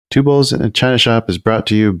Two Bulls in a China Shop is brought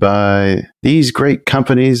to you by these great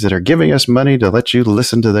companies that are giving us money to let you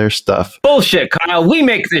listen to their stuff. Bullshit, Kyle. We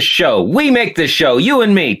make this show. You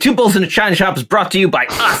and me. Two Bulls in a China Shop is brought to you by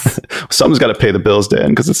us. Someone's got to pay the bills, Dan,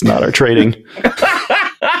 because it's not our trading.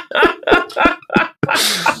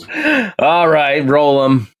 All right, roll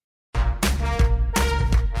them.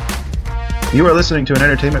 You are listening to an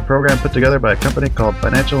entertainment program put together by a company called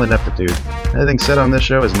Financial Ineptitude. Anything said on this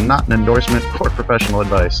show is not an endorsement or professional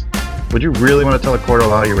advice. Would you really want to tell a court of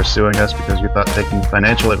law you were suing us because you thought taking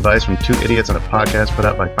financial advice from two idiots on a podcast put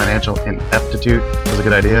out by Financial Ineptitude was a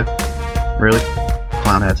good idea? Really?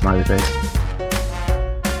 Clown hat, smiley face.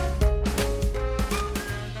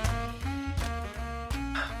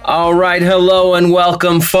 All right, hello and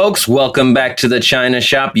welcome, folks. Welcome back to the China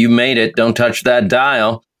Shop. You made it. Don't touch that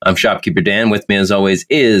dial. I'm Shopkeeper Dan. With me, as always,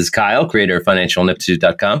 is Kyle, creator of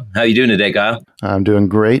FinancialIneptitude.com. How you doing today, Kyle? I'm doing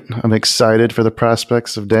great. I'm excited for the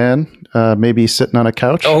prospects of Dan maybe sitting on a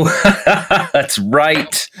couch. Oh, that's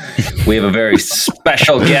right. We have a very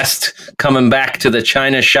special guest coming back to the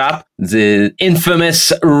China Shop, the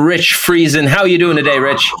infamous Rich Friesen. How you doing today,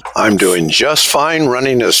 Rich? I'm doing just fine,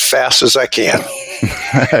 running as fast as I can.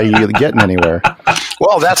 Are you getting anywhere?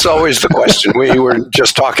 Well, that's always the question. We were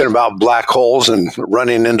just talking about black holes and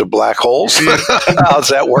running into black holes. How's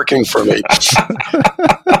that working for me?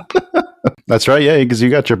 That's right, yeah, because you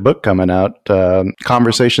got your book coming out,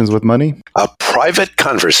 Conversations with Money. A private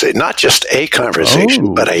conversation, not just a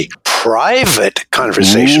conversation, but a private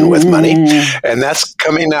conversation with money. And that's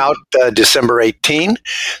coming out December 18.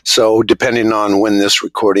 So depending on when this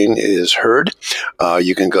recording is heard,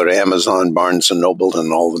 you can go to Amazon, Barnes & Noble,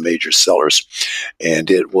 and all the major sellers,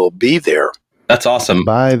 and it will be there. That's awesome.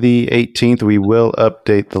 By the 18th, we will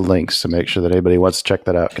update the links to make sure that anybody wants to check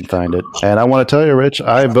that out can find it. And I want to tell you, Rich,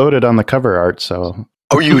 I voted on the cover art, so...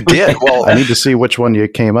 Oh, you did? Well, I need to see which one you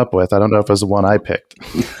came up with. I don't know if it was the one I picked.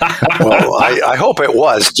 Well, I hope it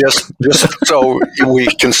was, just so we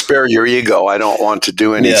can spare your ego. I don't want to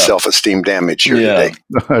do any self-esteem damage here today.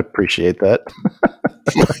 I appreciate that.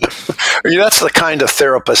 That's the kind of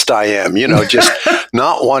therapist I am, just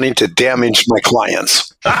not wanting to damage my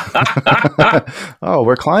clients. Oh,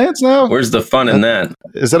 we're clients now? Where's the fun in that?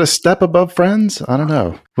 Is that a step above friends? I don't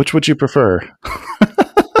know. Which would you prefer?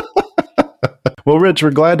 Well, Rich, we're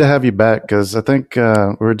glad to have you back because I think we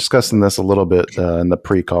were discussing this a little bit in the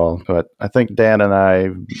pre-call, but I think Dan and I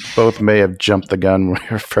both may have jumped the gun when we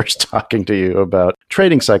were first talking to you about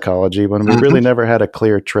trading psychology when we really never had a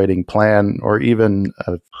clear trading plan or even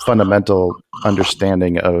a fundamental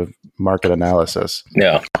understanding of market analysis.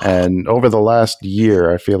 Yeah. And over the last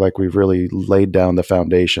year, I feel like we've really laid down the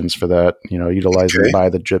foundations for that, utilizing buy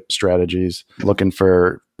the drip strategies, looking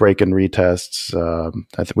for break and retests.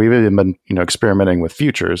 I think we've even been, experimenting with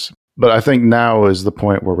futures. But I think now is the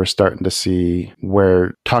point where we're starting to see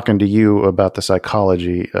where talking to you about the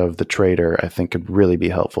psychology of the trader, I think could really be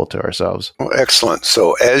helpful to ourselves. Oh, excellent.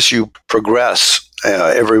 So as you progress,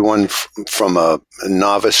 everyone from a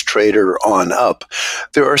novice trader on up,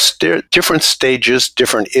 there are different stages,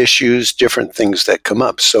 different issues, different things that come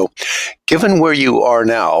up. So given where you are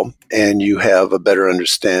now and you have a better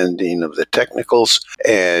understanding of the technicals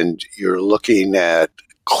and you're looking at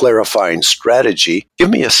clarifying strategy,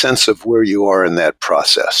 give me a sense of where you are in that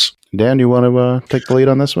process. Dan, you want to take the lead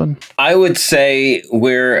on this one? I would say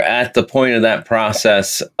we're at the point of that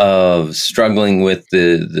process of struggling with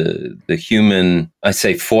the human, I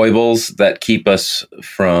say, foibles that keep us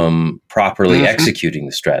from properly executing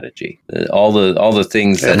the strategy. All the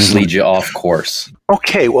things that lead you off course.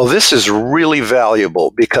 Okay, well, this is really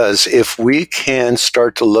valuable because if we can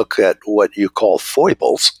start to look at what you call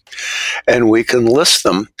foibles and we can list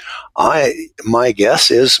them, my guess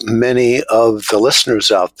is many of the listeners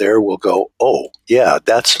out there will go, oh, yeah,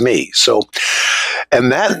 that's me. So,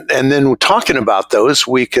 and then talking about those,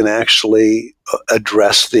 we can actually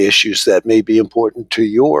address the issues that may be important to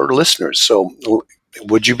your listeners. So,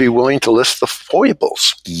 would you be willing to list the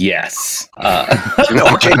foibles? Yes.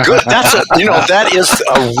 Okay, good. That is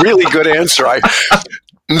a really good answer.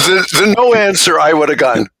 The no answer I would have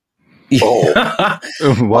gone, oh.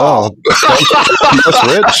 Wow. That's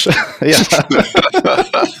rich. Yeah.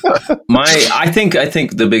 I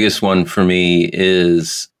think the biggest one for me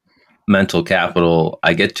is mental capital.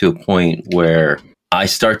 I get to a point where I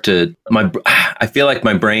feel like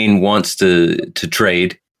my brain wants to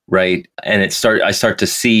trade. Right. And I start to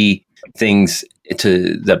see things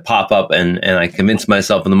that pop up and I convince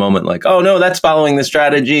myself in the moment, like, oh no, that's following the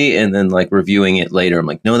strategy. And then like reviewing it later, I'm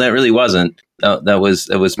like, no, that really wasn't. That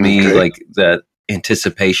was me, like that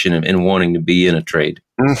anticipation and wanting to be in a trade.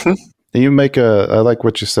 Mm-hmm. I like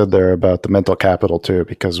what you said there about the mental capital too,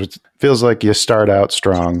 because it feels like you start out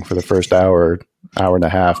strong for the first hour and a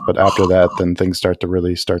half, but after that, then things start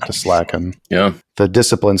to slacken. Yeah. The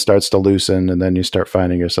discipline starts to loosen, and then you start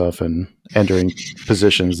finding yourself in entering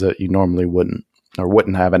positions that you normally wouldn't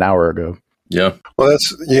have an hour ago. Yeah. Well,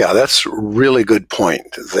 that's a really good point,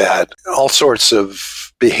 that all sorts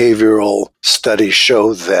of behavioral studies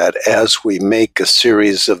show that as we make a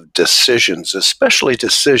series of decisions, especially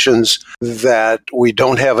decisions that we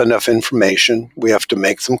don't have enough information, we have to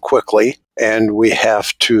make them quickly, and we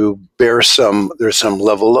have to there's some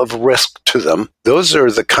level of risk to them. Those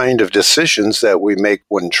are the kind of decisions that we make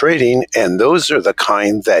when trading, and those are the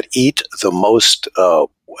kind that eat the most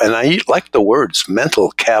and I like the words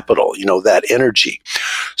mental capital, that energy.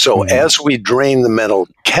 So as we drain the mental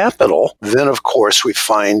capital, then of course we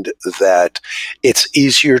find that it's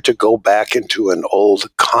easier to go back into an old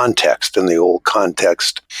context. And the old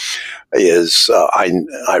context is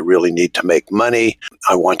I really need to make money.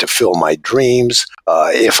 I want to fill my dreams.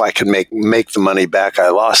 If I can make the money back I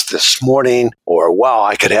lost this morning, or wow,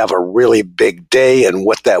 I could have a really big day and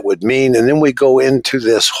what that would mean. And then we go into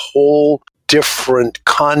this whole different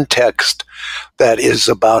context that is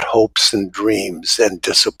about hopes and dreams and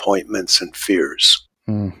disappointments and fears.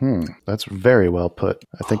 Mm-hmm. That's very well put.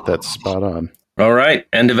 I think that's spot on. All right.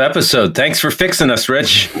 End of episode. Thanks for fixing us,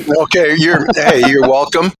 Rich. Okay. You're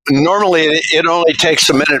welcome. Normally it only takes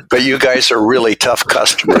a minute, but you guys are really tough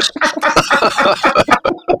customers.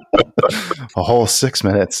 A whole 6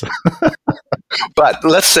 minutes. But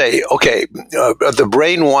let's say, okay, the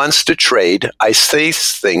brain wants to trade. I say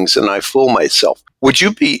things and I fool myself.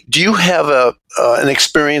 Do you have an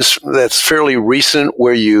experience that's fairly recent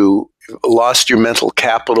where you lost your mental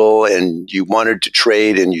capital and you wanted to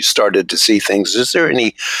trade and you started to see things? Is there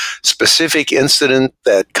any specific incident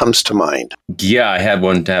that comes to mind? Yeah, I had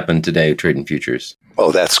one happen today trading futures.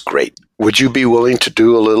 Oh, that's great. Would you be willing to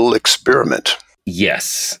do a little experiment?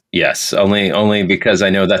 Yes. Only because I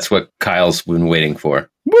know that's what Kyle's been waiting for.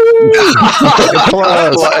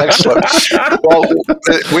 Well, excellent. Well,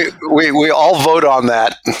 we all vote on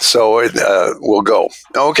that, so we'll go.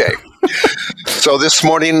 Okay. So this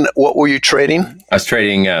morning, what were you trading? I was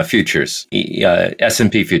trading futures,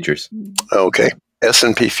 S&P futures. Okay.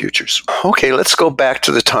 S&P futures. Okay, let's go back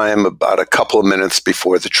to the time about a couple of minutes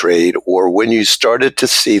before the trade, or when you started to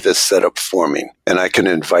see the setup forming. And I can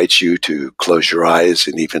invite you to close your eyes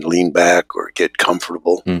and even lean back or get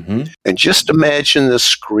comfortable. Mm-hmm. And just imagine the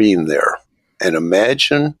screen there. And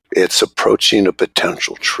imagine it's approaching a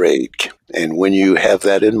potential trade. And when you have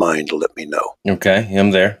that in mind, let me know. Okay,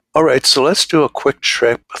 I'm there. All right, so let's do a quick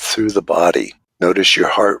trip through the body. Notice your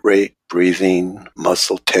heart rate, breathing,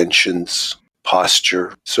 muscle tensions,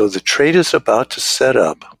 posture. So the trade is about to set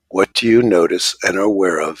up. What do you notice and are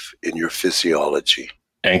aware of in your physiology?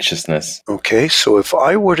 Anxiousness. Okay, so if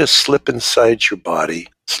I were to slip inside your body,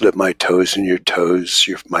 slip my toes in your toes,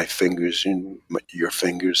 my fingers in your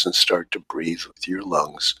fingers, and start to breathe with your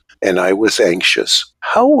lungs, and I was anxious,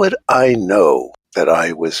 how would I know that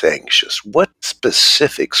I was anxious? What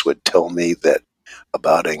specifics would tell me that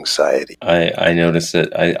about anxiety? I notice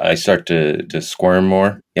that I start to squirm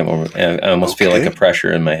more. I almost feel like a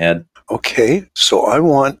pressure in my head. Okay, so I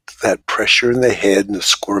want that pressure in the head and the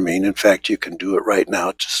squirming. In fact, you can do it right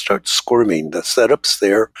now. Just start squirming. The setup's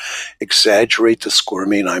there. Exaggerate the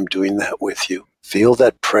squirming. I'm doing that with you. Feel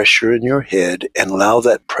that pressure in your head and allow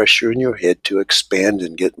that pressure in your head to expand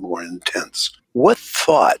and get more intense. What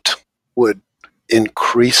thought would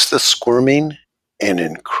increase the squirming and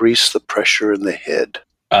increase the pressure in the head?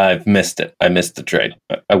 I've missed it. I missed the trade.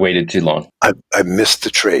 I waited too long. I missed the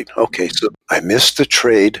trade. Okay, so I missed the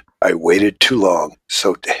trade. I waited too long.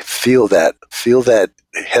 So feel that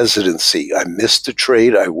hesitancy. I missed the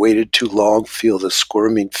trade. I waited too long. Feel the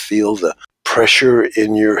squirming. Feel the pressure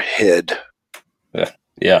in your head.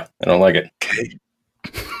 Yeah, I don't like it. Okay.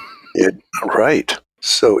 Right.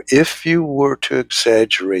 So if you were to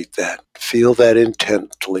exaggerate that, feel that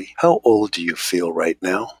intently. How old do you feel right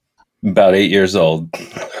now? About 8 years old.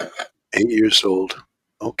 8 years old.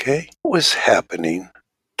 Okay. What was happening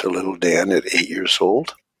to little Dan at 8 years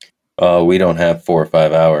old? We don't have 4 or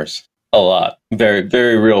 5 hours. A lot. Very,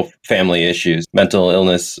 very real family issues. Mental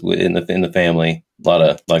illness in the family. A lot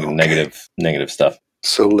of negative stuff.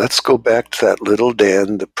 So let's go back to that little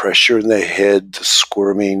Dan, the pressure in the head, the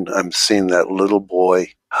squirming. I'm seeing that little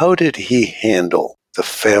boy. How did he handle the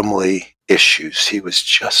family issues? He was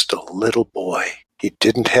just a little boy. He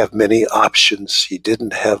didn't have many options. He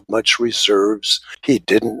didn't have much reserves. He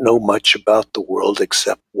didn't know much about the world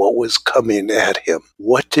except what was coming at him.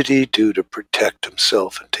 What did he do to protect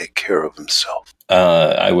himself and take care of himself?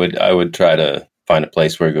 I would try to find a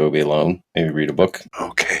place where he could be alone, maybe read a book.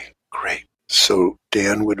 Okay, great. So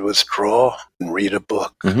Dan would withdraw and read a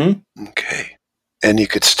book. Mm-hmm. Okay. And you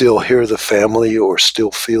could still hear the family or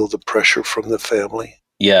still feel the pressure from the family?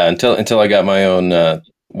 Yeah, until I got my own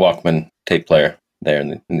Walkman tape player there in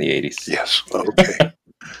the 80s. Yes. Okay.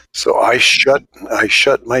 So I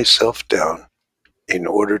shut myself down in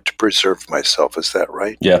order to preserve myself. Is that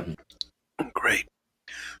right? Yeah. Great.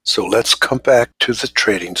 So let's come back to the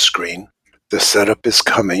trading screen. The setup is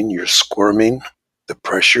coming. You're squirming. The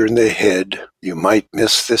pressure in the head. You might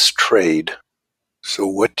miss this trade. So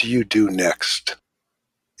what do you do next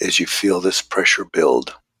as you feel this pressure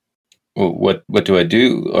build? Well, what do I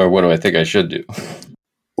do, or what do I think I should do?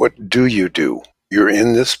 What do you do? You're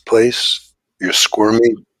in this place. You're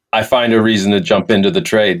squirming. I find a reason to jump into the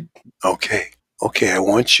trade. Okay. I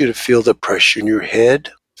want you to feel the pressure in your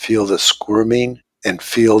head, feel the squirming, and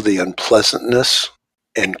feel the unpleasantness,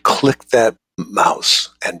 and click that mouse.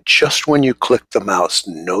 And just when you click the mouse,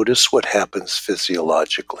 notice what happens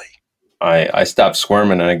physiologically. I stop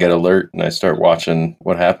squirming and I get alert and I start watching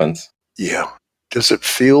what happens. Yeah. Does it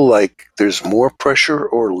feel like there's more pressure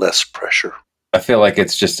or less pressure? I feel like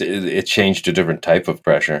it's just it changed to a different type of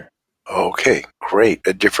pressure. Okay, great.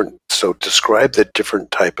 So describe the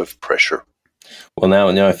different type of pressure. Well,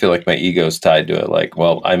 now I feel like my ego's tied to it. Like,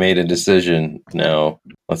 well, I made a decision. Now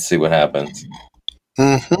let's see what happens.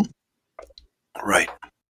 Mm-hmm. Right.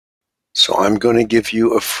 So I'm going to give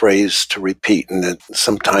you a phrase to repeat, and then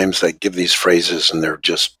sometimes I give these phrases and they're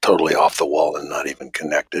just totally off the wall and not even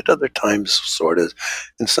connected. Other times, sort of,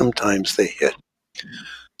 and sometimes they hit.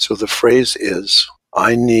 So the phrase is,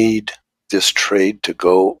 I need this trade to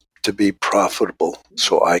be profitable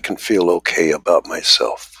so I can feel okay about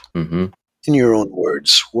myself. Mm-hmm. In your own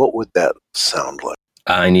words, what would that sound like?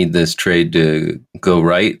 I need this trade to go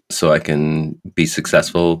right so I can be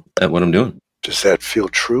successful at what I'm doing. Does that feel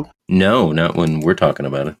true? No, not when we're talking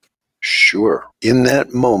about it. Sure. In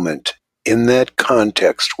that moment, in that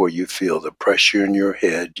context where you feel the pressure in your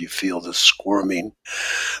head, you feel the squirming,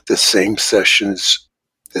 the same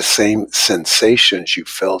sensations you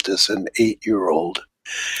felt as an 8-year-old,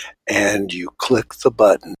 and you click the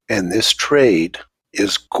button, and this trade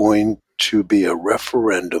is going to be a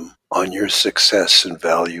referendum on your success and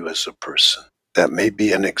value as a person. That may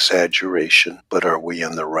be an exaggeration, but are we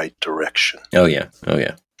in the right direction? Oh, yeah.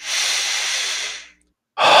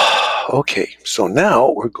 Okay, so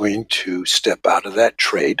now we're going to step out of that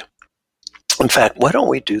trade. In fact, why don't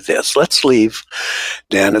we do this? Let's leave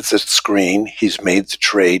Dan at the screen. He's made the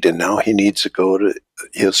trade, and now he needs to go to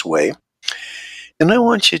his way. And I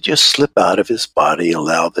want you to just slip out of his body,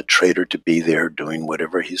 allow the trader to be there doing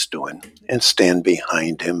whatever he's doing, and stand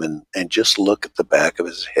behind him and just look at the back of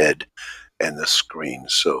his head and the screen.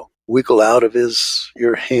 So wiggle out of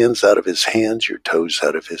your hands out of his hands, your toes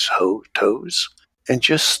out of his toes, and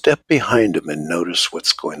just step behind him and notice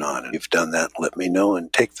what's going on. And if you've done that, let me know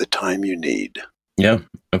and take the time you need. Yeah,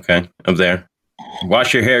 okay, I'm there.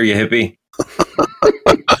 Wash your hair, you hippie.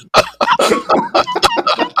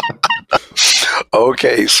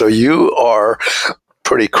 Okay, so you are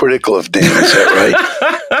pretty critical of Dan, is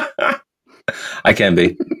that right? I can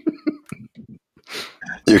be.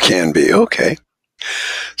 You can be, okay.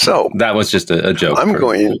 So that was just a joke. I'm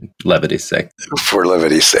going levity's sake. For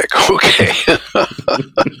levity's sake, okay.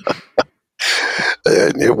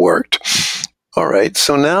 It worked. All right,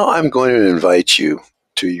 so now I'm going to invite you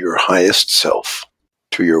to your highest self,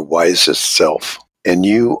 to your wisest self, and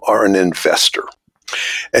you are an investor.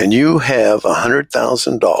 And you have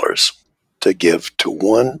 $100,000 to give to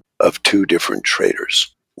one of two different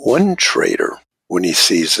traders. One trader, when he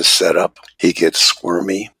sees the setup, he gets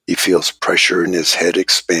squirmy. He feels pressure in his head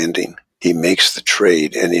expanding. He makes the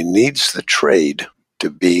trade, and he needs the trade to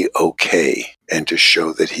be okay and to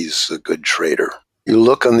show that he's a good trader. You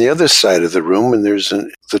look on the other side of the room, and there's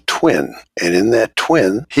the twin. And in that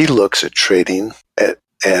twin, he looks at trading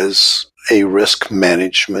as a risk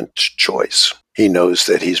management choice. He knows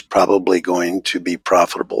that he's probably going to be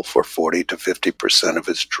profitable for 40 to 50% of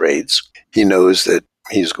his trades. He knows that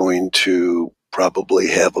he's going to probably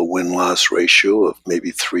have a win-loss ratio of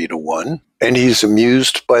maybe 3-1. And he's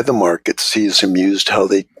amused by the markets. He's amused how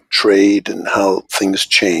they trade and how things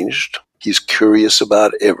changed. He's curious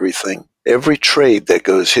about everything. Every trade that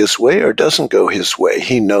goes his way or doesn't go his way,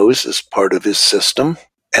 he knows is part of his system,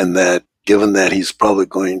 and that given that he's probably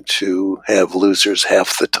going to have losers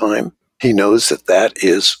half the time, he knows that that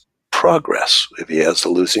is progress. If he has a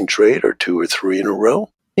losing trade or 2 or 3 in a row,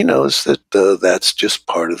 he knows that that's just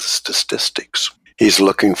part of the statistics. He's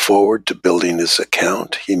looking forward to building his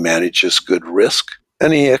account. He manages good risk,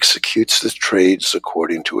 and he executes the trades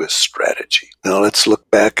according to his strategy. Now let's look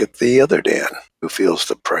back at the other Dan, who feels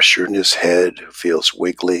the pressure in his head, who feels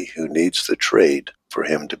wiggly, who needs the trade for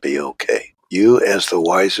him to be okay. You, as the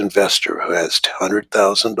wise investor who has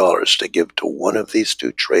 $100,000 to give to one of these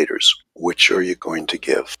 2 traders, which are you going to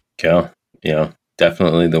give? Yeah,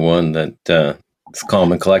 definitely the one that is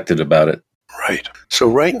calm and collected about it. Right. So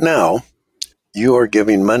right now, you are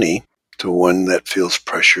giving money to one that feels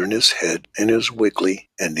pressure in his head and is wiggly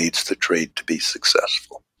and needs the trade to be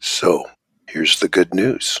successful. So here's the good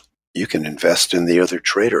news. You can invest in the other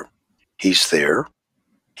trader. He's there.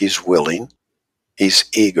 He's willing. He's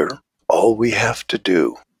eager. All we have to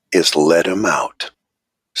do is let him out.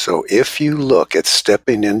 So if you look at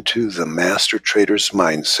stepping into the master trader's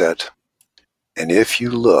mindset, and if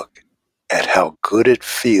you look at how good it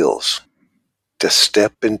feels to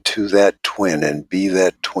step into that twin and be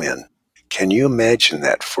that twin, can you imagine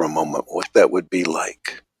that for a moment, what that would be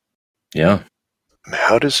like? Yeah.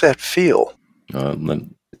 How does that feel?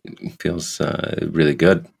 It feels really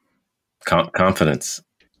good. Confidence.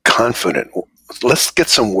 Confident. Let's get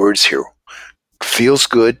some words here. Feels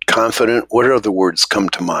good, confident. What other words come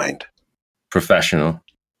to mind? Professional.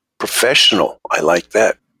 Professional. I like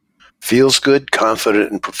that. Feels good, confident,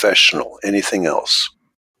 and professional. Anything else?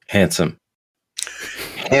 Handsome.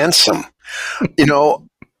 Handsome. You know,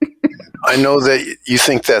 I know that you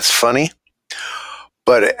think that's funny,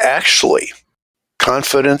 but actually,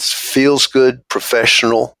 confidence, feels good,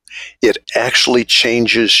 professional, it actually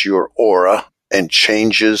changes your aura and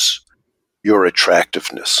changes your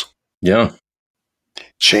attractiveness. Yeah.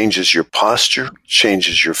 Changes your posture,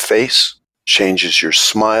 changes your face, changes your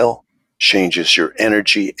smile, changes your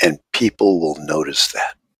energy, and people will notice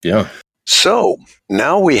that. Yeah. So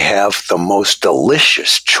now we have the most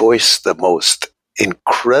delicious choice, the most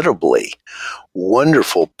incredibly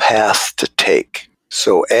wonderful path to take.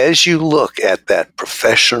 So as you look at that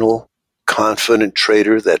professional, confident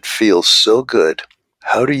trader that feels so good,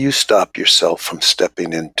 how do you stop yourself from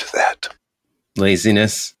stepping into that?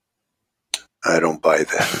 Laziness. I don't buy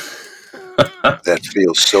that. That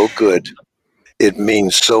feels so good. It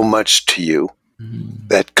means so much to you.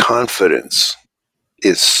 That confidence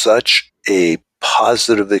is such a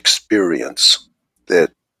positive experience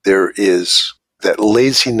that that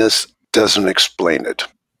laziness doesn't explain it.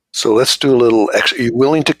 So let's do a little extra. Are you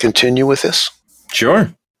willing to continue with this?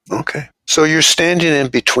 Sure. Okay. So you're standing in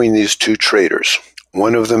between these 2 traders.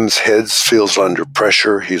 One of them's head feels under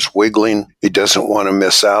pressure. He's wiggling. He doesn't want to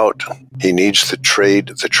miss out. He needs the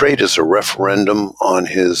trade. The trade is a referendum on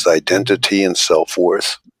his identity and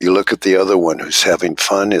self-worth. You look at the other one who's having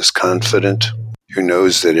fun, is confident, who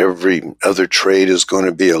knows that every other trade is going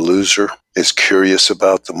to be a loser, is curious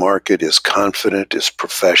about the market, is confident, is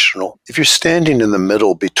professional. If you're standing in the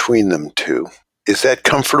middle between them 2, is that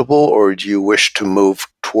comfortable, or do you wish to move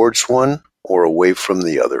towards one or away from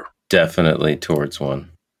the other? Definitely towards one.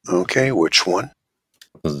 Okay, which one?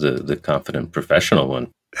 The confident professional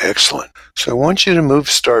one. Excellent. So I want you to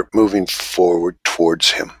start moving forward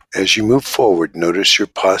towards him. As you move forward, notice your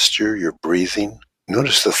posture, your breathing.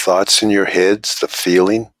 Notice the thoughts in your heads, the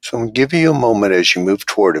feeling. So I'm going to give you a moment as you move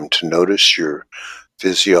toward him to notice your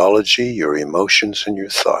physiology, your emotions, and your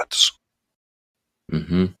thoughts.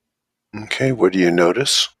 Mm-hmm. Okay, what do you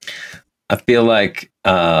notice? I feel like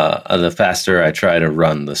the faster I try to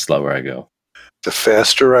run, the slower I go. The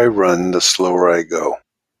faster I run, the slower I go.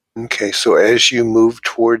 Okay, so as you move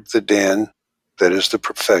toward the Dan, that is the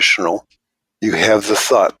professional, you have the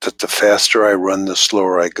thought that the faster I run, the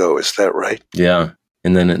slower I go. Is that right? Yeah.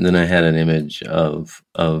 And then I had an image of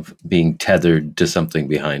being tethered to something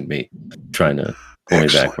behind me, trying to pull me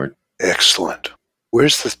backward. Excellent.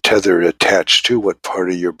 Where's the tether attached to? What part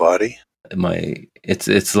of your body?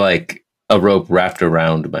 It's like a rope wrapped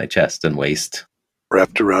around my chest and waist.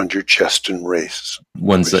 Wrapped around your chest and waist.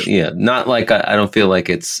 Not like I don't feel like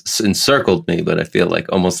it's encircled me, but I feel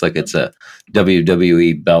like almost like it's a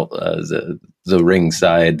WWE belt, the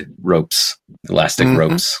ringside ropes, elastic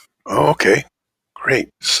ropes. Oh, okay, great.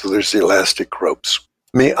 So there's the elastic ropes.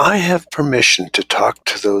 May I have permission to talk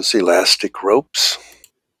to those elastic ropes?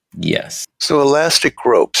 Yes. So elastic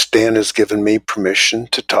ropes, Dan has given me permission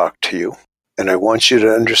to talk to you. And I want you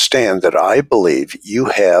to understand that I believe you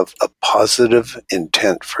have a positive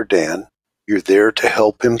intent for Dan. You're there to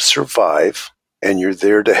help him survive, and you're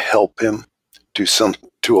there to help him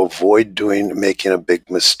to avoid making a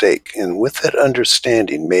big mistake. And with that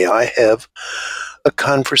understanding, may I have a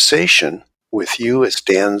conversation with you as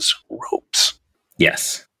Dan's ropes.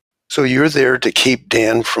 Yes. So you're there to keep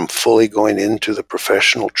Dan from fully going into the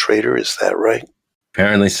professional trader, is that right?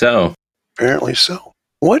 Apparently so. Apparently so.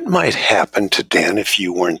 What might happen to Dan if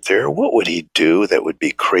you weren't there? What would he do that would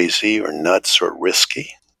be crazy or nuts or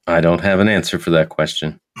risky? I don't have an answer for that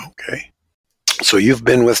question. Okay. So you've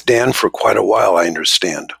been with Dan for quite a while, I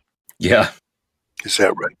understand. Yeah. Is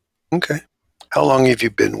that right? Okay. How long have you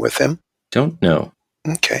been with him? Don't know.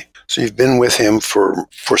 Okay. So you've been with him for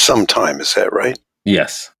some time, is that right?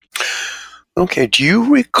 Yes. Okay. Do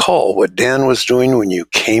you recall what Dan was doing when you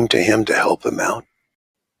came to him to help him out?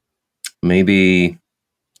 Maybe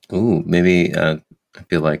I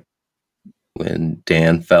feel like when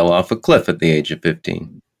Dan fell off a cliff at the age of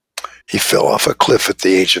 15. He fell off a cliff at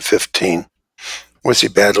the age of 15. Was he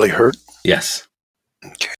badly hurt? Yes.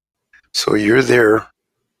 Okay. So you're there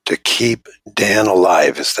to keep Dan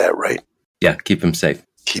alive, is that right? Yeah, keep him safe.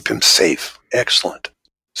 Keep him safe. Excellent.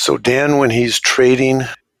 So Dan, when he's trading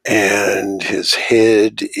and his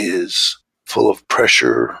head is full of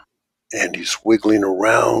pressure and he's wiggling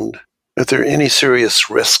around, are there any serious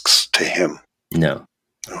risks to him? No.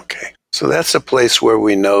 Okay. So that's a place where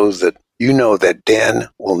we know that you know that Dan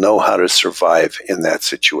will know how to survive in that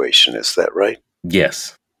situation. Is that right?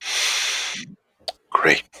 Yes.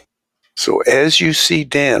 Great. So as you see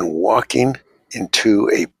Dan walking into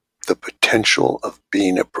the potential of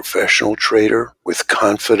being a professional trader with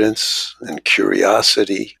confidence and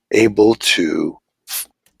curiosity, able to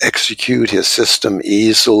execute his system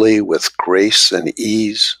easily with grace and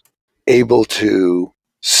ease, able to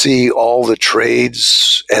see all the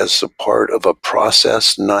trades as a part of a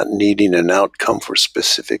process, not needing an outcome for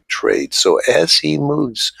specific trades. So as he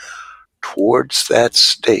moves towards that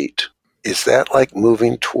state, is that like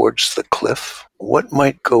moving towards the cliff? What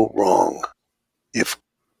might go wrong if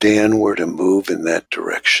Dan were to move in that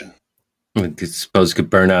direction? I suppose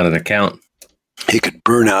could burn out an account. He could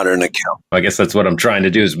burn out an account. I guess that's what I'm trying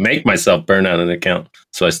to do is make myself burn out an account.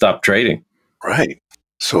 So I stop trading. Right.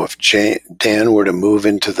 So if Dan were to move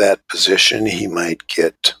into that position, he might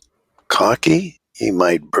get cocky. He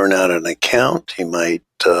might burn out an account. He might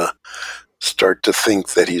start to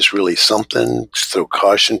think that he's really something, throw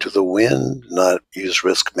caution to the wind, not use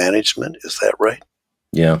risk management. Is that right?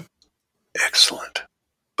 Yeah. Excellent.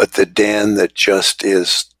 But the Dan that just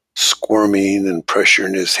is squirming and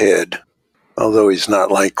pressuring his head, although he's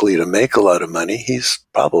not likely to make a lot of money, he's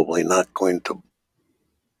probably not going to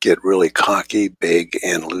get really cocky, big,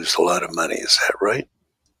 and lose a lot of money. Is that right?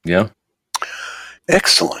 Yeah.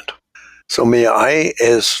 Excellent. So may I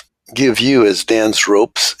give you as Dan's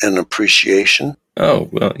ropes an appreciation? Oh,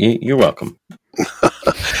 well, you're welcome.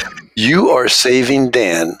 You are saving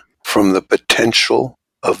Dan from the potential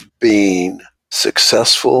of being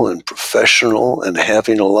successful and professional and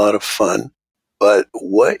having a lot of fun. But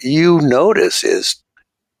what you notice is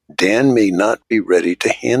Dan may not be ready to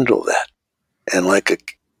handle that. And like a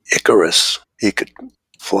Icarus, he could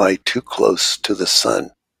fly too close to the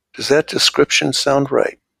sun. Does that description sound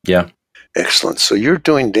right? Yeah. Excellent. So you're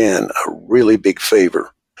doing Dan a really big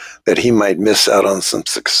favor that he might miss out on some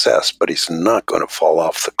success, but he's not going to fall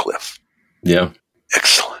off the cliff. Yeah.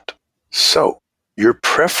 Excellent. So your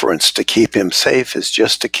preference to keep him safe is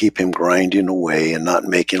just to keep him grinding away and not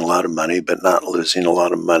making a lot of money, but not losing a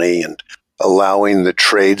lot of money, and allowing the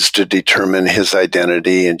trades to determine his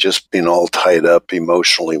identity and just being all tied up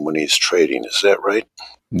emotionally when he's trading. Is that right?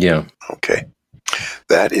 Yeah. Okay.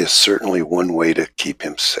 That is certainly one way to keep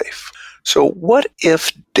him safe. So what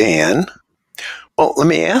if Dan, well, let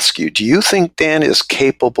me ask you, do you think Dan is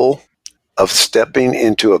capable of stepping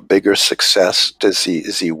into a bigger success?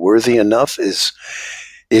 Is he worthy enough? Is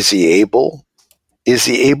he able? Is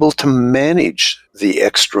he able to manage the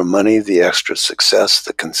extra money, the extra success,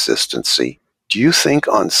 the consistency? Do you think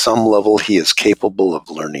on some level he is capable of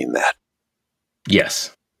learning that?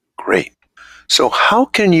 Yes. Great. So how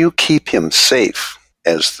can you keep him safe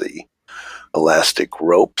as the elastic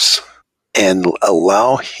ropes and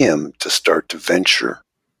allow him to start to venture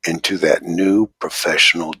into that new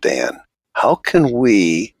professional Dan? How can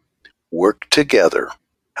we work together?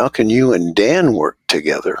 How can you and Dan work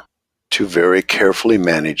together to very carefully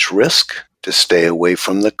manage risk, to stay away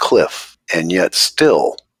from the cliff, and yet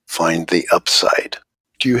still find the upside?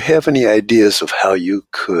 Do you have any ideas of how you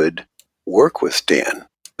could work with Dan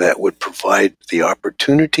that would provide the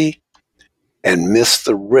opportunity and miss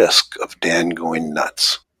the risk of Dan going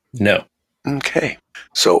nuts? No. Okay.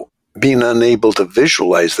 So being unable to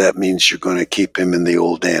visualize that means you're going to keep him in the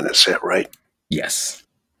old Dan. Is that right? Yes.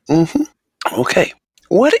 Mm-hmm. Okay.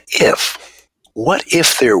 What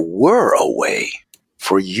if there were a way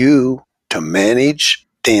for you to manage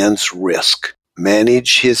Dan's risk,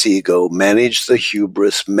 manage his ego, manage the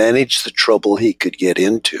hubris, manage the trouble he could get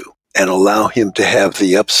into, and allow him to have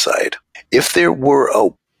the upside. If there were a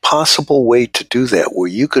possible way to do that where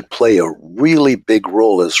you could play a really big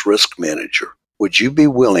role as risk manager, would you be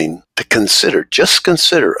willing to just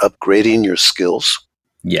consider upgrading your skills?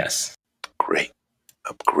 Yes. Great.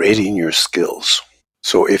 Upgrading your skills.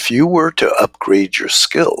 So if you were to upgrade your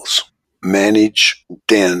skills, manage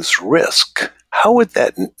Dan's risk, how would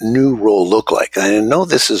that new role look like? I know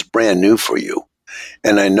this is brand new for you,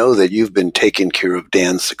 and I know that you've been taking care of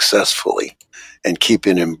Dan successfully and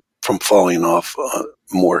keeping him from falling off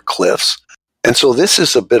more cliffs. And so this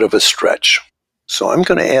is a bit of a stretch. So I'm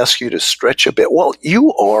going to ask you to stretch a bit. Well,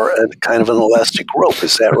 you are a kind of an elastic rope,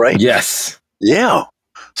 is that right? Yes. Yeah.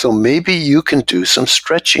 So maybe you can do some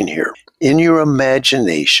stretching here. In your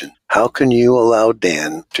imagination, how can you allow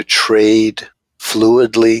Dan to trade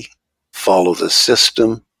fluidly, follow the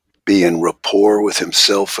system, be in rapport with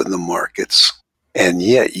himself and the markets, and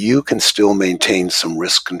yet you can still maintain some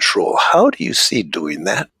risk control? How do you see doing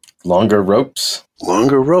that? Longer ropes.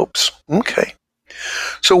 Longer ropes. Okay.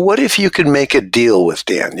 So what if you could make a deal with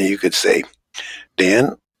Dan? You could say,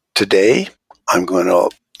 Dan, today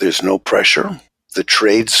there's no pressure. The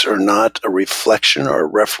trades are not a reflection or a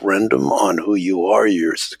referendum on who you are,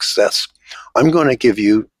 your success. I'm going to give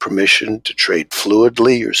you permission to trade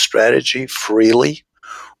fluidly, your strategy freely,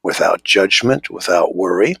 without judgment, without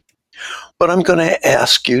worry. But I'm going to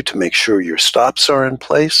ask you to make sure your stops are in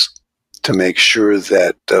place, to make sure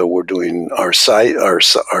that we're doing our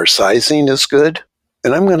sizing is good.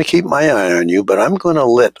 And I'm going to keep my eye on you, but I'm going to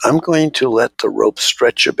let the rope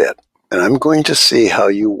stretch a bit. And I'm going to see how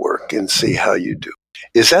you work and see how you do.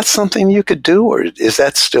 Is that something you could do, or is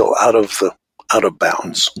that still out of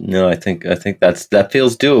bounds? No, I think that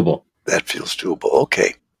feels doable. That feels doable.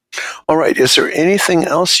 Okay. All right. Is there anything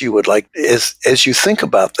else you would like, as you think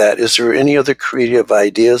about that, is there any other creative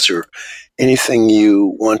ideas or anything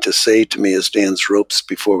you want to say to me as Dan's ropes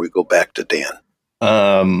before we go back to Dan?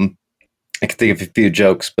 I can think of a few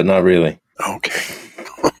jokes, but not really. Okay.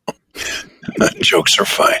 Jokes are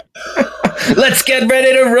fine. Let's get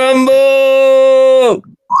ready to rumble!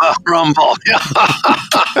 Rumble.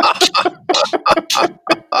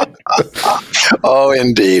 Oh,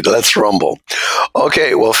 indeed. Let's rumble.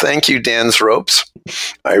 Okay. Well, thank you, Dan's Ropes.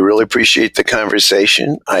 I really appreciate the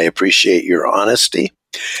conversation. I appreciate your honesty.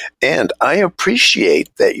 And I appreciate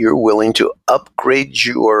that you're willing to upgrade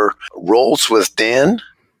your roles with Dan,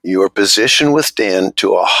 your position with Dan,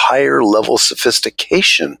 to a higher level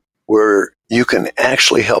sophistication where you can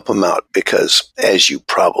actually help him out, because, as you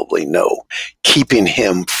probably know, keeping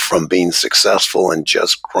him from being successful and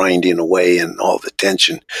just grinding away and all the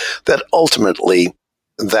tension, that ultimately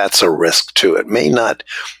that's a risk too. It may not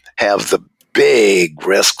have the big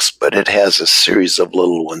risks, but it has a series of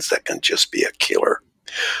little ones that can just be a killer.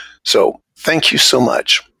 So thank you so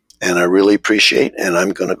much, and I really appreciate it, and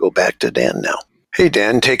I'm going to go back to Dan now. Hey,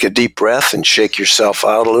 Dan, take a deep breath and shake yourself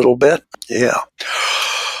out a little bit. Yeah.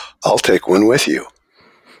 I'll take one with you.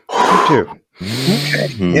 Me too.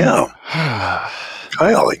 Okay. Yeah.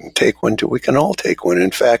 Kyle, you can take one too. We can all take one.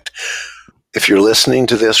 In fact, if you're listening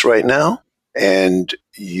to this right now and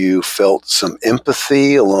you felt some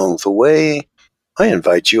empathy along the way, I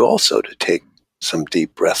invite you also to take some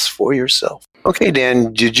deep breaths for yourself. Okay,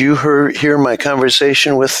 Dan, did you hear my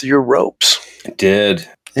conversation with your ropes? I did.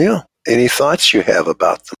 Yeah. Any thoughts you have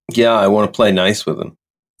about them? Yeah, I want to play nice with them.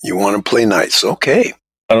 You want to play nice. Okay.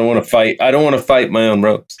 I don't want to fight. I don't want to fight my own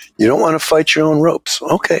ropes. You don't want to fight your own ropes.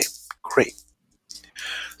 Okay, great.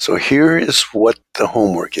 So here is what the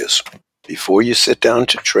homework is. Before you sit down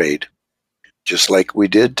to trade, just like we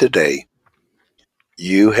did today,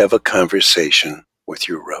 you have a conversation with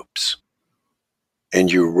your ropes. And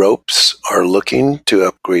your ropes are looking to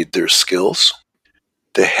upgrade their skills,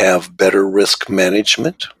 to have better risk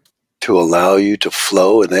management, to allow you to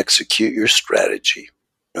flow and execute your strategy.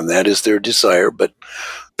 And that is their desire, but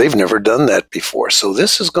they've never done that before. So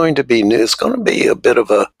this is going to be new. It's going to be a bit of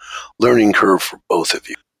a learning curve for both of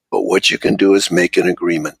you. But what you can do is make an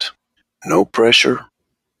agreement. No pressure.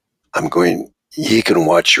 You can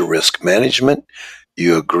watch your risk management.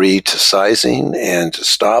 You agree to sizing and to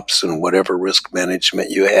stops and whatever risk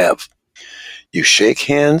management you have. You shake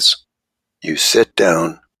hands, you sit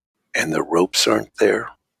down, and the ropes aren't there.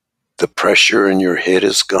 The pressure in your head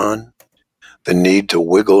is gone. The need to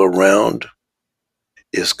wiggle around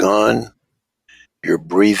is gone. You're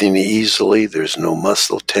breathing easily. There's no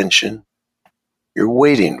muscle tension. You're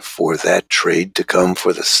waiting for that trade to come,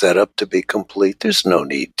 for the setup to be complete. There's no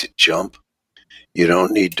need to jump. You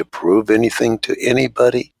don't need to prove anything to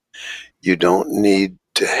anybody. You don't need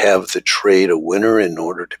to have the trade a winner in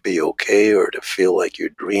order to be okay or to feel like your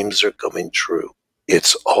dreams are coming true.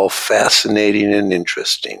 It's all fascinating and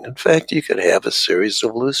interesting. In fact, you could have a series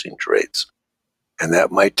of losing trades, and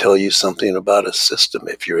that might tell you something about a system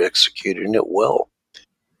if you're executing it well.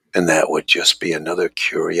 And that would just be another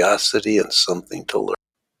curiosity and something to learn.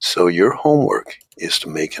 So your homework is to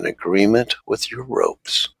make an agreement with your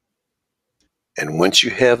ropes. And once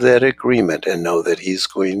you have that agreement and know that he's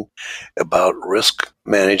going about risk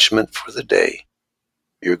management for the day,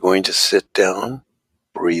 you're going to sit down,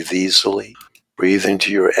 breathe easily, breathe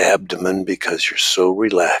into your abdomen because you're so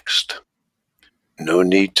relaxed. No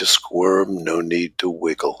need to squirm, no need to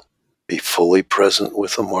wiggle. Be fully present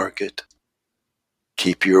with the market.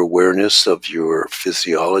 Keep your awareness of your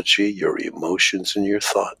physiology, your emotions, and your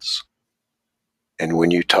thoughts. And when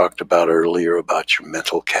you talked about earlier about your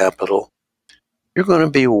mental capital, you're going to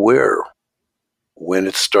be aware when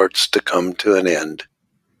it starts to come to an end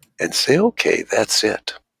and say, okay, that's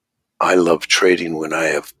it. I love trading when I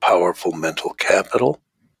have powerful mental capital,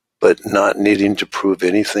 but not needing to prove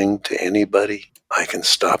anything to anybody. I can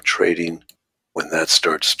stop trading when that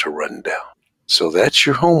starts to run down. So that's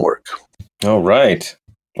your homework. All right.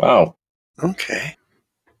 Wow. Okay.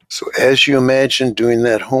 So as you imagine doing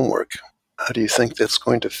that homework, how do you think that's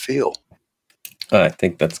going to feel? I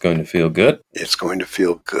think that's going to feel good. It's going to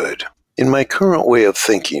feel good. In my current way of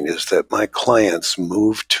thinking is that my clients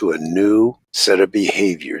move to a new set of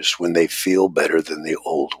behaviors when they feel better than the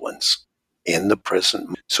old ones in the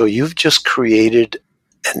present. So you've just created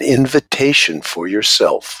an invitation for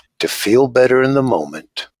yourself to feel better in the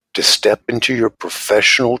moment, to step into your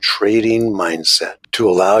professional trading mindset, to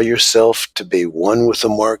allow yourself to be one with the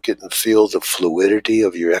market and feel the fluidity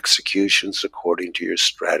of your executions according to your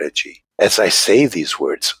strategy. As I say these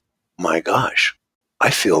words, my gosh,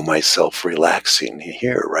 I feel myself relaxing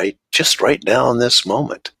here, right? Just right now in this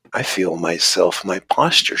moment. I feel myself, my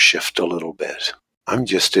posture shift a little bit. I'm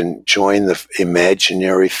just enjoying the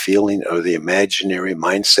imaginary feeling or the imaginary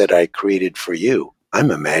mindset I created for you.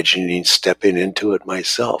 I'm imagining stepping into it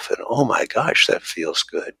myself, and oh my gosh, that feels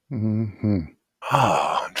good. Mm-hmm.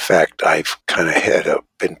 Oh, in fact, I've kind of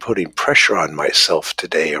been putting pressure on myself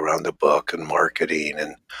today around the book and marketing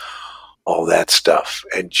and all that stuff.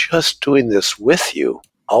 And just doing this with you,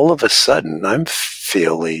 all of a sudden, I'm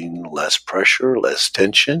feeling less pressure, less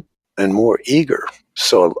tension, and more eager.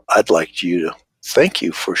 So I'd like you to thank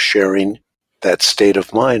you for sharing that state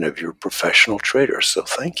of mind of your professional trader. So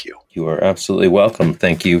thank you. You are absolutely welcome.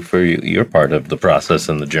 Thank you for your part of the process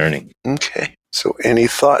and the journey. Okay. So any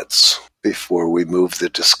thoughts before we move the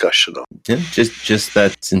discussion on? Yeah, just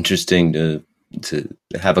that's interesting to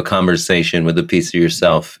have a conversation with a piece of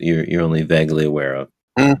yourself you're only vaguely aware of.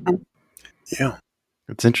 Mm-hmm. Yeah.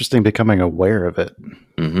 It's interesting becoming aware of it,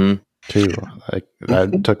 too. I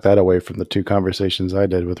took that away from the two conversations I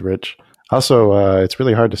did with Rich. Also, it's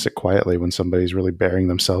really hard to sit quietly when somebody's really bearing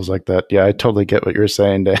themselves like that. Yeah, I totally get what you're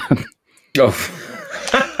saying, Dan.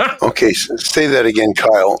 Oh. Okay, so say that again,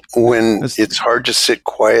 Kyle. When it's hard to sit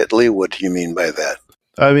quietly, what do you mean by that?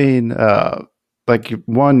 I mean, like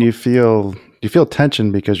one, you feel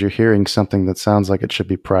tension because you're hearing something that sounds like it should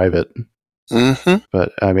be private. Mm-hmm.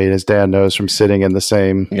 But I mean, as Dan knows from sitting in the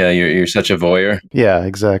same... Yeah, you're such a voyeur. Yeah,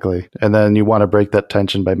 exactly. And then you want to break that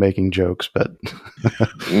tension by making jokes, but...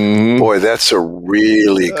 Boy, that's a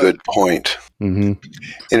really good point. Mm-hmm.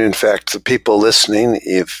 And in fact, the people listening,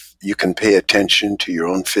 if you can pay attention to your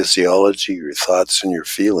own physiology, your thoughts, and your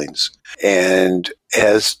feelings, and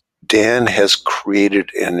as Dan has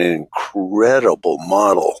created an incredible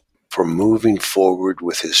model for moving forward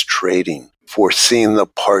with his trading, foreseeing the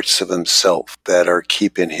parts of himself that are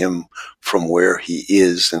keeping him from where he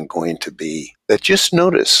is and going to be. That just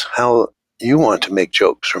notice how you want to make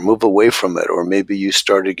jokes or move away from it, or maybe you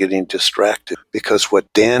started getting distracted, because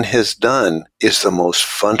what Dan has done is the most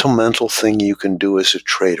fundamental thing you can do as a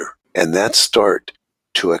trader, and that's start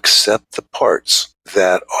to accept the parts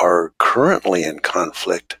that are currently in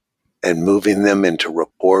conflict and moving them into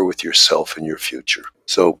rapport with yourself and your future.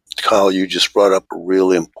 So, Kyle, you just brought up a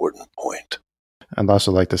really important point. I'd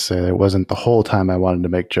also like to say that it wasn't the whole time I wanted to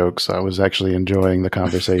make jokes. I was actually enjoying the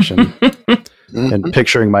conversation and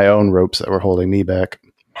picturing my own ropes that were holding me back.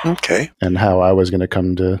 Okay. And how I was going to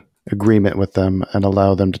come to agreement with them and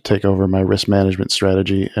allow them to take over my risk management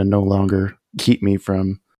strategy and no longer keep me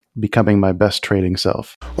from becoming my best trading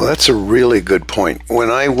self. Well, that's a really good point. When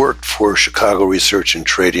I worked for Chicago Research and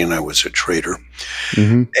Trading, I was a trader.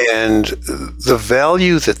 Mm-hmm. And the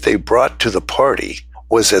value that they brought to the party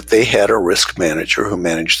was that they had a risk manager who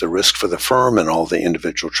managed the risk for the firm and all the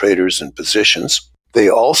individual traders and positions. They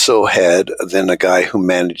also had then a guy who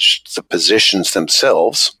managed the positions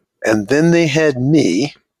themselves. And then they had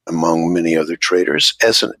me, among many other traders,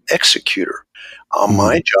 as an executor.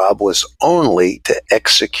 My job was only to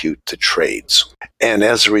execute the trades. And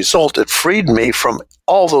as a result, it freed me from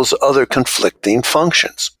all those other conflicting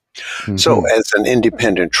functions. So as an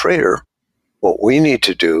independent trader, what we need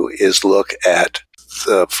to do is look at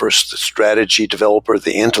the strategy developer,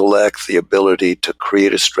 the intellect, the ability to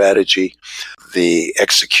create a strategy, the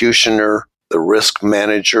executioner, the risk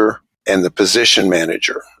manager, and the position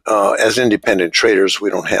manager. As independent traders, we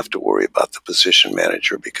don't have to worry about the position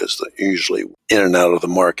manager because they're usually in and out of the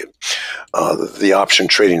market. The option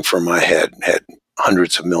trading firm I had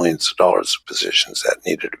hundreds of millions of dollars of positions that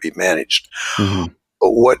needed to be managed.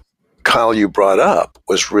 But what, Kyle, you brought up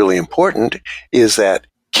was really important, is that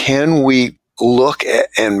can we look at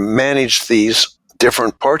and manage these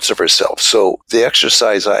different parts of ourselves? So the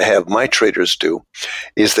exercise I have my traders do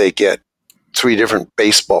is they get 3 different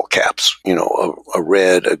baseball caps, a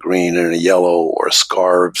red, a green, and a yellow, or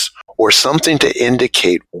scarves, or something to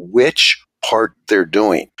indicate which part they're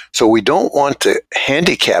doing. So we don't want to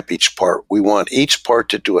handicap each part. We want each part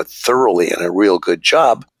to do it thoroughly and a real good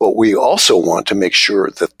job, but we also want to make sure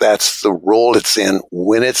that that's the role it's in,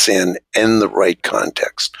 when it's in the right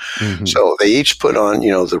context. So they each put on,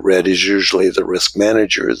 the red is usually the risk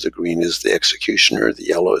manager, the green is the executioner, the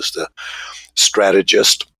yellow is the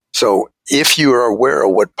strategist. So if you are aware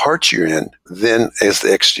of what part you're in, then as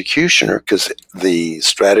the executioner, because the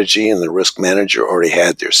strategy and the risk manager already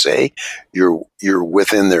had their say, you're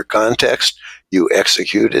within their context, you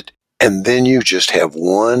execute it, and then you just have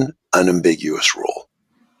one unambiguous role.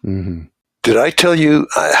 Did I tell you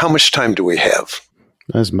how much time do we have?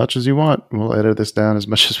 As much as you want. We'll edit this down as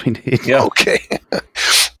much as we need. Yeah. Okay.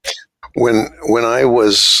 When I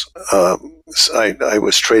was I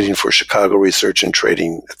was trading for Chicago Research and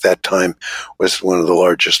Trading at that time, was one of the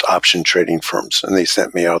largest option trading firms, and they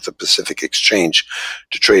sent me out the Pacific Exchange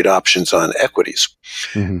to trade options on equities.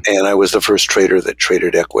 And I was the first trader that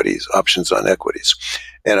traded options on equities.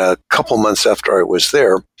 And a couple months after I was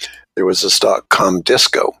there was a stock,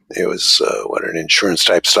 Comdisco. It was an insurance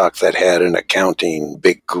type stock that had an accounting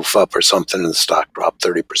big goof up or something, and the stock dropped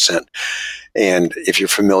 30%. And if you're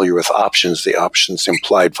familiar with options, the options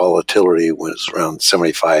implied volatility was around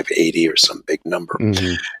 75, 80 or some big number.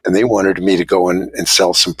 And they wanted me to go in and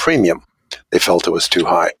sell some premium. They felt it was too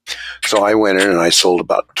high. So I went in and I sold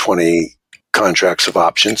about 20 contracts of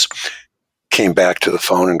options, came back to the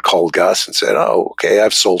phone and called Gus and said, "Oh, okay,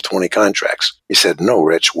 I've sold 20 contracts." He said, "No,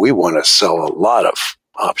 Rich, we want to sell a lot of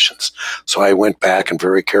options." So I went back and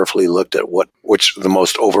very carefully looked at which the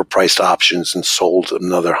most overpriced options and sold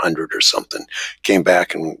another 100 or something. Came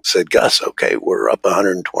back and said, "Gus, okay, we're up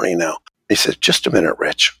 120 now." He said, "Just a minute,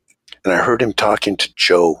 Rich." And I heard him talking to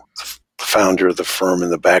Joe, the founder of the firm, in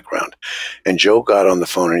the background. And Joe got on the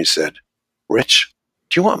phone and he said, "Rich,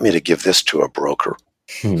 do you want me to give this to a broker?"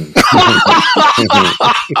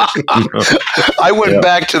 I went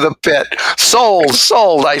back to the pit.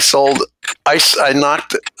 Sold. I sold.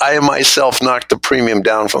 I myself knocked the premium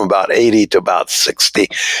down from about 80 to about 60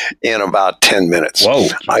 in about 10 minutes. Whoa.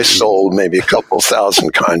 I sold maybe a couple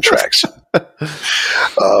thousand contracts.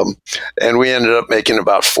 And we ended up making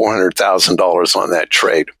about $400,000 on that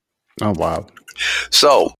trade. Oh, wow.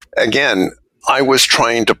 So again, I was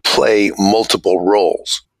trying to play multiple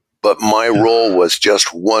roles. But my role was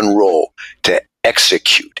just one role, to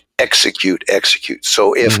execute.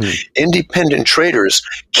 So if independent traders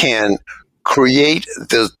can create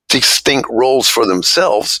the distinct roles for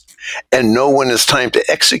themselves and know when it's time to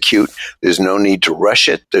execute, there's no need to rush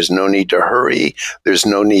it. There's no need to hurry. There's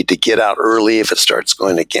no need to get out early if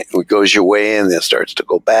it goes your way and then it starts to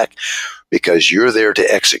go back, because you're there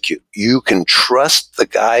to execute. You can trust the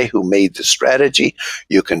guy who made the strategy.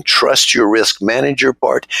 You can trust your risk manager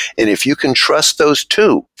part. And if you can trust those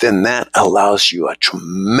two, then that allows you a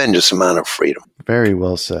tremendous amount of freedom. Very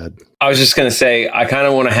well said. I was just going to say, I kind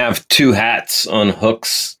of want to have 2 hats on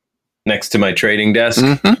hooks next to my trading desk.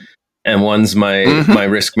 And one's my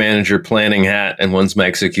risk manager planning hat, and one's my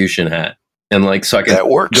execution hat. And so I can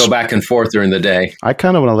go back and forth during the day. I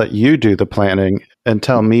kind of want to let you do the planning and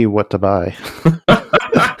tell me what to buy.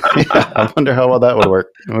 I wonder how well that would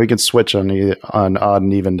work. We can switch on odd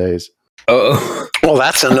and even days. Oh, well,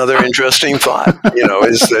 that's another interesting thought.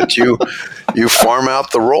 Is that you farm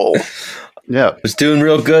out the role. Yeah, I was doing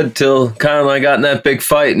real good till Kyle and I got in that big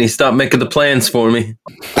fight, and he stopped making the plans for me.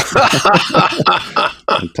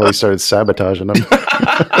 Until he started sabotaging them.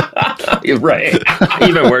 You're right.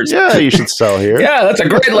 Even worse. Yeah, you should sell here. Yeah, that's a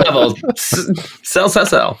great level.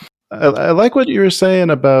 Sell. I like what you were saying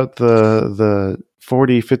about the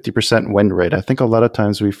 50% win rate. I think a lot of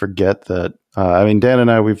times we forget that. Dan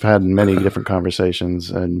and I, we've had many different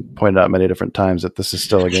conversations and pointed out many different times that this is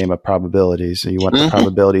still a game of probabilities. So you want the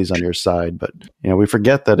probabilities on your side, but we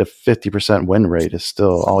forget that a 50% win rate is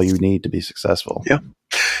still all you need to be successful. Yeah.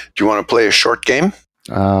 Do you want to play a short game?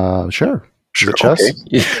 Sure. Sure. Chess?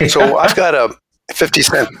 Okay. So I've got a 50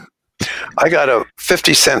 cent. I got a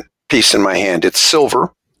 50-cent piece in my hand. It's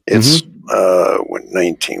silver. It's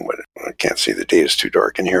 19. I can't see the date; it's too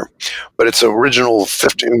dark in here. But it's original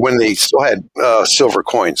 50 when they still had silver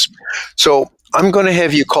coins. So I'm going to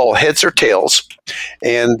have you call heads or tails,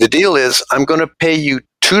 and the deal is I'm going to pay you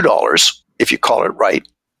 $2 if you call it right,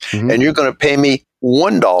 and you're going to pay me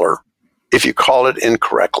 $1 if you call it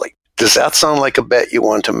incorrectly. Does that sound like a bet you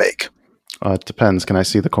want to make? It depends. Can I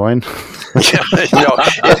see the coin? It's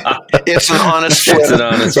an honest flip. It's an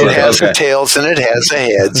honest It flip. has Okay. the tails and it has the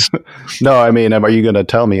heads. No, I mean, are you going to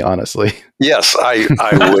tell me honestly? Yes, I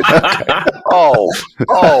would. Oh,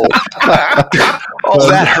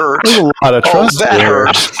 that hurt. There's a lot of trust. that there.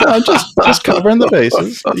 hurt. I'm just covering the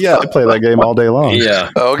bases. Yeah, I play that game all day long. Yeah.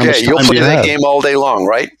 How much Okay, you'll time do play you that have? game all day long,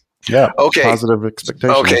 right? Yeah. Okay. Positive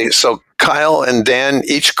expectations. Okay, so Kyle and Dan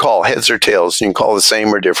each call heads or tails. You can call the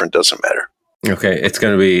same or different, doesn't matter. Okay. It's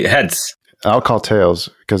going to be heads. I'll call tails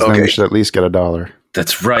because then Okay. you should at least get $1.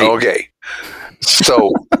 That's right. Okay.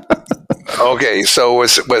 So,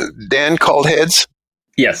 was Dan called heads?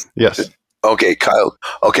 Yes. Yes. Okay, Kyle.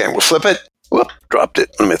 Okay, we'll flip it. Whoop, dropped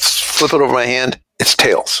it. Let me flip it over my hand. It's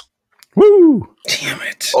tails. Woo! Damn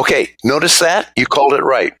it. Okay, notice that? You called it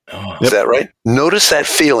right. Oh, Is that right? Notice that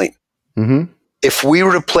feeling. Mm-hmm. If we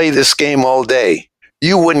were to play this game all day,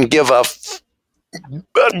 you wouldn't give up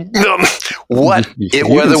what You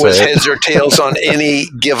whether can it was say it. heads or tails on any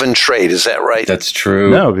given trade. Is that right? that's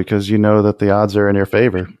true. No, because you know that the odds are in your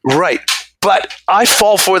favor. Right. But I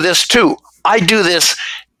fall for this too. I do this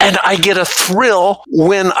and I get a thrill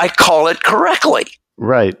when I call it correctly.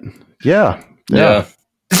 Right. Yeah. Yeah.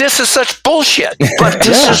 This is such bullshit, but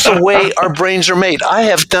this is the way our brains are made. I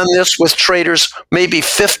have done this with traders maybe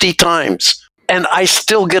 50 times, and I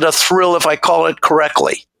still get a thrill if I call it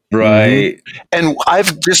correctly. Right. And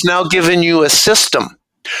I've just now given you a system.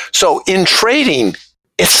 So in trading,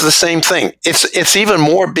 it's the same thing. It's even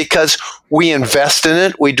more because we invest in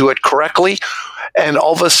it, we do it correctly, and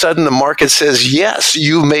all of a sudden the market says, yes,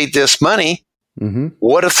 you made this money. Mm-hmm.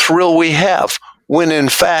 What a thrill we have. When in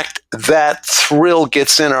fact, that thrill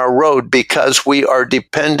gets in our road because we are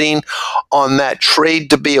depending on that trade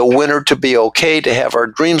to be a winner, to be okay, to have our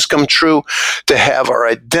dreams come true, to have our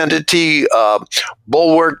identity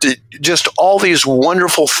bulwarked, just all these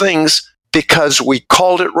wonderful things because we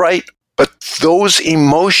called it right. But those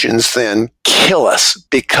emotions then kill us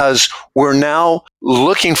because we're now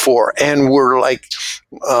looking for, and we're like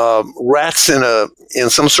rats in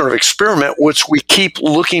some sort of experiment, which we keep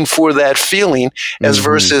looking for that feeling, as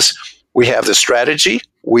versus we have the strategy,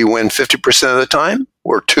 we win 50% of the time.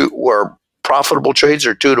 We're profitable trades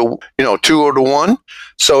are 2 to 1.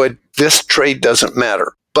 So this trade doesn't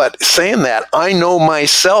matter. But saying that, I know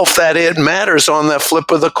myself that it matters on the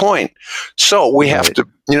flip of the coin. So we have to,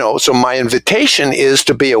 so my invitation is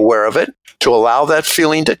to be aware of it, to allow that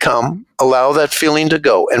feeling to come, allow that feeling to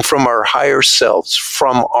go. And from our higher selves,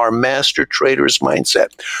 from our master trader's mindset,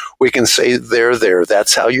 we can say, there,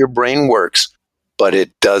 that's how your brain works, but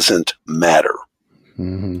it doesn't matter.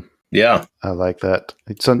 Mm-hmm. Yeah. I like that.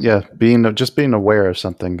 Being aware of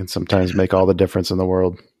something can sometimes make all the difference in the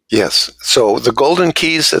world. Yes. So the golden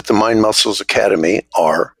keys at the Mind Muscles Academy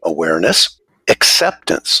are awareness,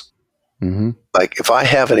 acceptance. Mm-hmm. Like if I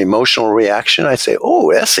have an emotional reaction, I say,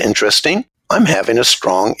 oh, that's interesting. I'm having a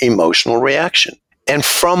strong emotional reaction. And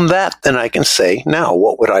from that, then I can say, now,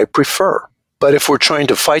 what would I prefer? But if we're trying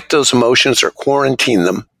to fight those emotions or quarantine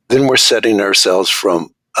them, then we're setting ourselves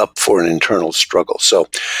up for an internal struggle. So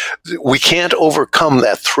we can't overcome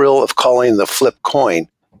that thrill of calling the flip coin.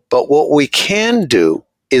 But what we can do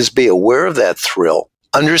is be aware of that thrill,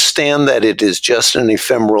 understand that it is just an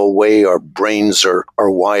ephemeral way our brains are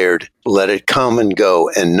wired, let it come and go,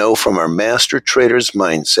 and know from our master trader's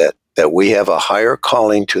mindset that we have a higher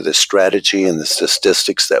calling to the strategy and the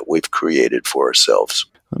statistics that we've created for ourselves.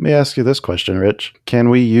 Let me ask you this question, Rich. Can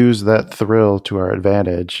we use that thrill to our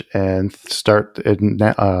advantage and start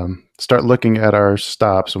looking at our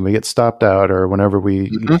stops when we get stopped out or whenever we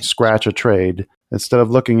scratch a trade? Instead of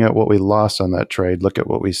looking at what we lost on that trade, look at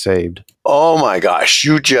what we saved. Oh my gosh,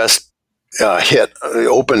 you just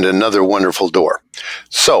opened another wonderful door.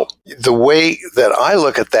 So the way that I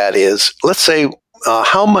look at that is, let's say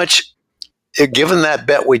how much, given that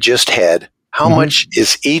bet we just had, how much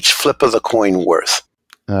is each flip of the coin worth?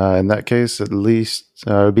 In that case, at least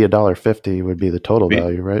it would be $1.50 would be the total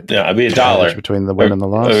value, right? Yeah, it'd be $1 between the win and the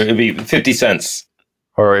loss. It'd be 50 cents.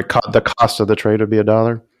 Or the cost of the trade would be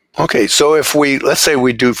 $1. Okay, so if let's say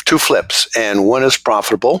we do 2 flips and one is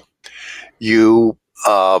profitable,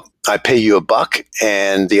 I pay you $1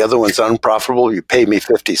 and the other one's unprofitable, you pay me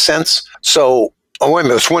 50 cents. So, wait a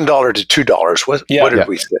minute, it's $1 to $2. What did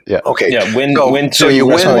we say? Yeah. Okay. Yeah, win two. So you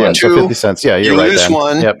win 2. So 50 cents. Yeah, you're you right. Lose Dan.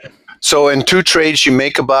 1. Yep. So in 2 trades, you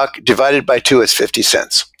make $1. Divided by 2 is 50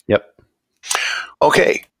 cents. Yep.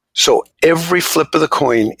 Okay. So every flip of the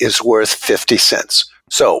coin is worth 50 cents.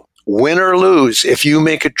 So win or lose, if you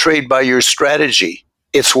make a trade by your strategy,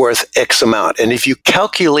 it's worth X amount. And if you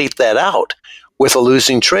calculate that out with a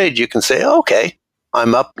losing trade, you can say, okay,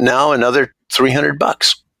 I'm up now another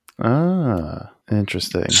 $300. Ah,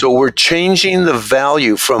 interesting. So we're changing the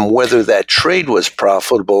value from whether that trade was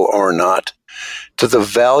profitable or not to the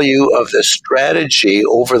value of the strategy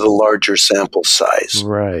over the larger sample size.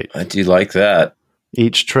 Right. I do like that.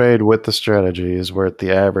 Each trade with the strategy is worth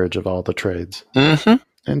the average of all the trades. Mm-hmm.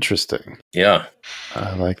 Interesting. Yeah.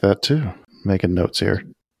 I like that too. Making notes here.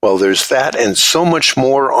 Well, there's that and so much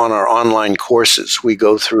more on our online courses. We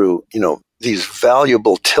go through, these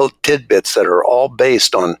valuable tidbits that are all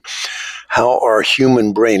based on how our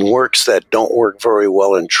human brain works that don't work very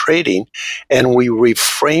well in trading, and we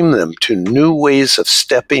reframe them to new ways of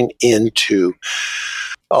stepping into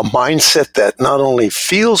a mindset that not only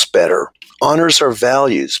feels better, honors our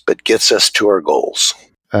values, but gets us to our goals.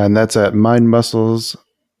 And that's at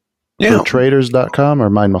mindmusclesfortraders.com or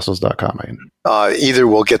mindmuscles.com. Either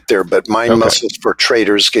will get there, but Mind Muscles for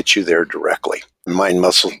Traders get you there directly.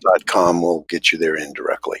 Mindmuscles.com will get you there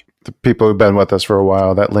indirectly. The people who've been with us for a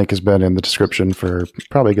while, that link has been in the description for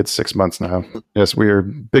probably a good 6 months now. Yes, we are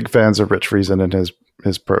big fans of Rich Friesen and his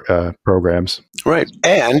programs. Right.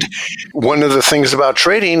 And one of the things about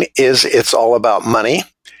trading is it's all about money.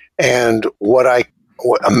 And what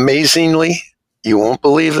amazingly, you won't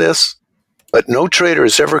believe this, but no trader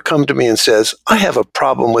has ever come to me and says, I have a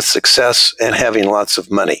problem with success and having lots of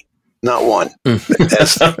money. Not one.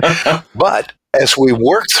 But as we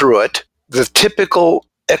work through it, the typical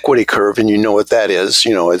equity curve, and you know what that is,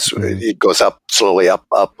 it goes up, slowly up,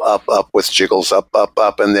 with jiggles up,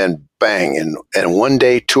 and then bang. And one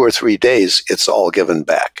day, 2 or 3 days, it's all given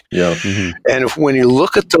back. Yeah. Mm-hmm. And when you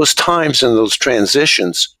look at those times and those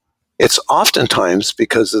transitions, it's oftentimes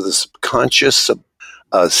because of the subconscious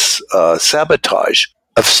sabotage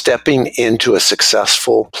of stepping into a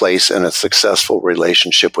successful place and a successful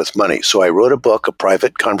relationship with money. So I wrote a book, A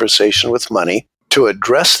Private Conversation with Money, to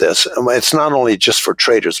address this. It's not only just for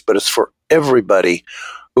traders, but it's for everybody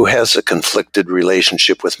who has a conflicted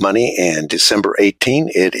relationship with money. And December 18,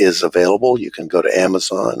 it is available. You can go to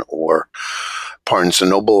Amazon or Barnes &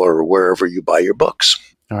 Noble or wherever you buy your books.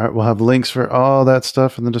 All right, we'll have links for all that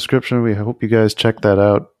stuff in the description. We hope you guys check that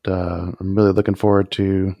out. I'm really looking forward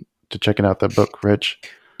to checking out that book, Rich.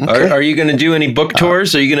 Okay. Are you going to do any book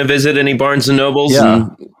tours? Are you going to visit any Barnes and Nobles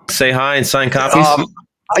and say hi and sign copies?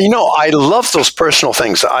 I love those personal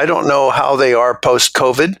things. I don't know how they are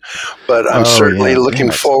post-COVID, but I'm certainly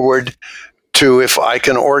looking forward to if I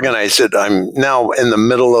can organize it. I'm now in the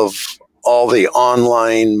middle of all the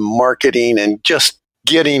online marketing and just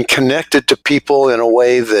getting connected to people in a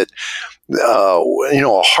way that,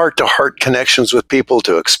 heart-to-heart connections with people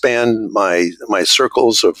to expand my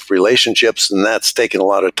circles of relationships, and that's taken a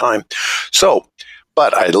lot of time. So,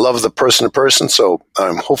 but I love the person-to-person, so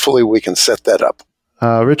hopefully we can set that up.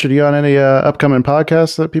 Richard, you on any upcoming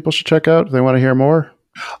podcasts that people should check out if they want to hear more?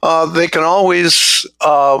 They can always,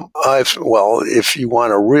 if you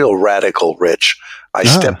want a real radical Rich, I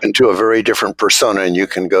step into a very different persona, and you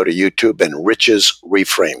can go to YouTube and Rich's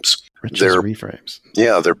Reframes. Reframes.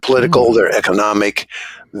 Yeah, they're political, they're economic,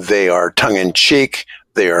 they are tongue-in-cheek,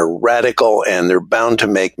 they are radical, and they're bound to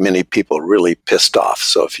make many people really pissed off.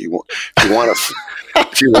 So if you want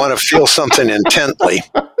to feel something intently,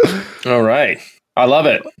 all right. I love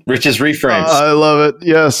it. Rich's Reframes. I love it.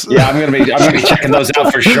 Yes. Yeah, I'm gonna be checking those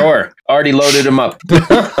out for sure. Already loaded them up.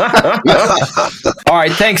 All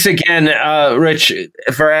right. Thanks again, Rich,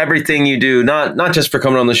 for everything you do. Not just for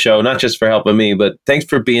coming on the show, not just for helping me, but thanks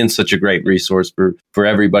for being such a great resource for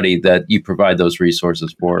everybody that you provide those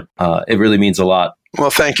resources for. It really means a lot. Well,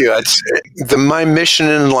 thank you. My mission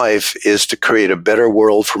in life is to create a better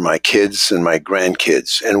world for my kids and my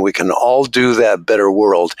grandkids. And we can all do that better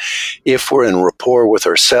world if we're in rapport with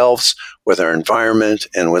ourselves, with our environment,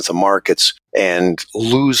 and with the markets, and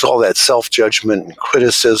lose all that self-judgment and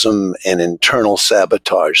criticism and internal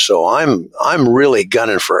sabotage. So I'm really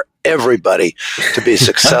gunning for everybody to be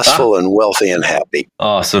successful and wealthy and happy.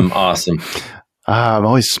 Awesome. I'm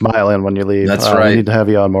always smiling when you leave. That's We right. need to have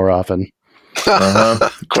you on more often.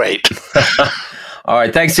 Great. All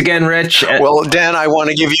right. Thanks again, Rich. Well, Dan, I want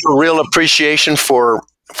to give you a real appreciation for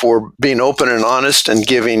being open and honest and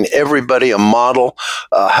giving everybody a model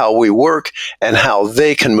how we work and how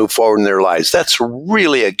they can move forward in their lives. That's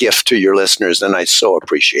really a gift to your listeners, and I so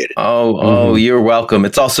appreciate it. Oh, you're welcome.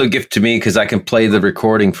 It's also a gift to me because I can play the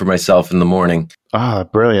recording for myself in the morning.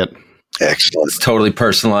 Brilliant. Excellent. It's totally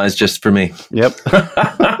personalized just for me. Yep.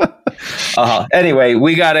 Anyway,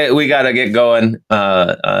 we gotta get going.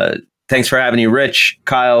 Thanks for having you, Rich.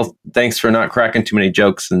 Kyle, thanks for not cracking too many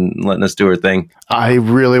jokes and letting us do our thing. I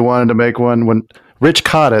really wanted to make one when Rich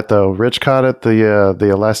caught it, though. Rich caught it, the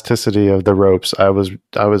elasticity of the ropes. I was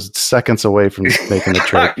seconds away from making the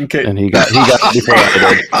trick, Okay. and he got it before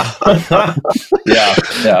I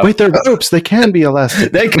did. Yeah. Wait, they're ropes. They can be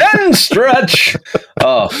elastic. They can stretch.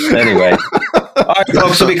 Anyway. All right,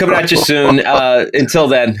 folks, we'll be coming at you soon. Until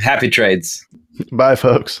then, happy trades. Bye,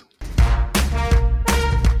 folks.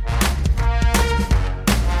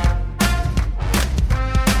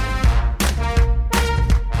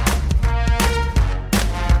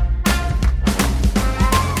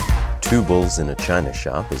 Two Bulls in a China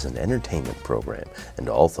Shop is an entertainment program, and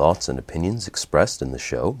all thoughts and opinions expressed in the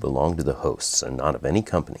show belong to the hosts and not of any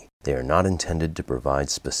company. They are not intended to provide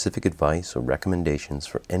specific advice or recommendations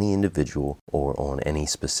for any individual or on any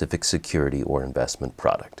specific security or investment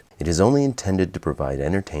product. It is only intended to provide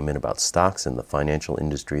entertainment about stocks and the financial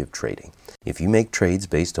industry of trading. If you make trades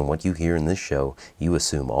based on what you hear in this show, you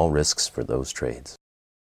assume all risks for those trades.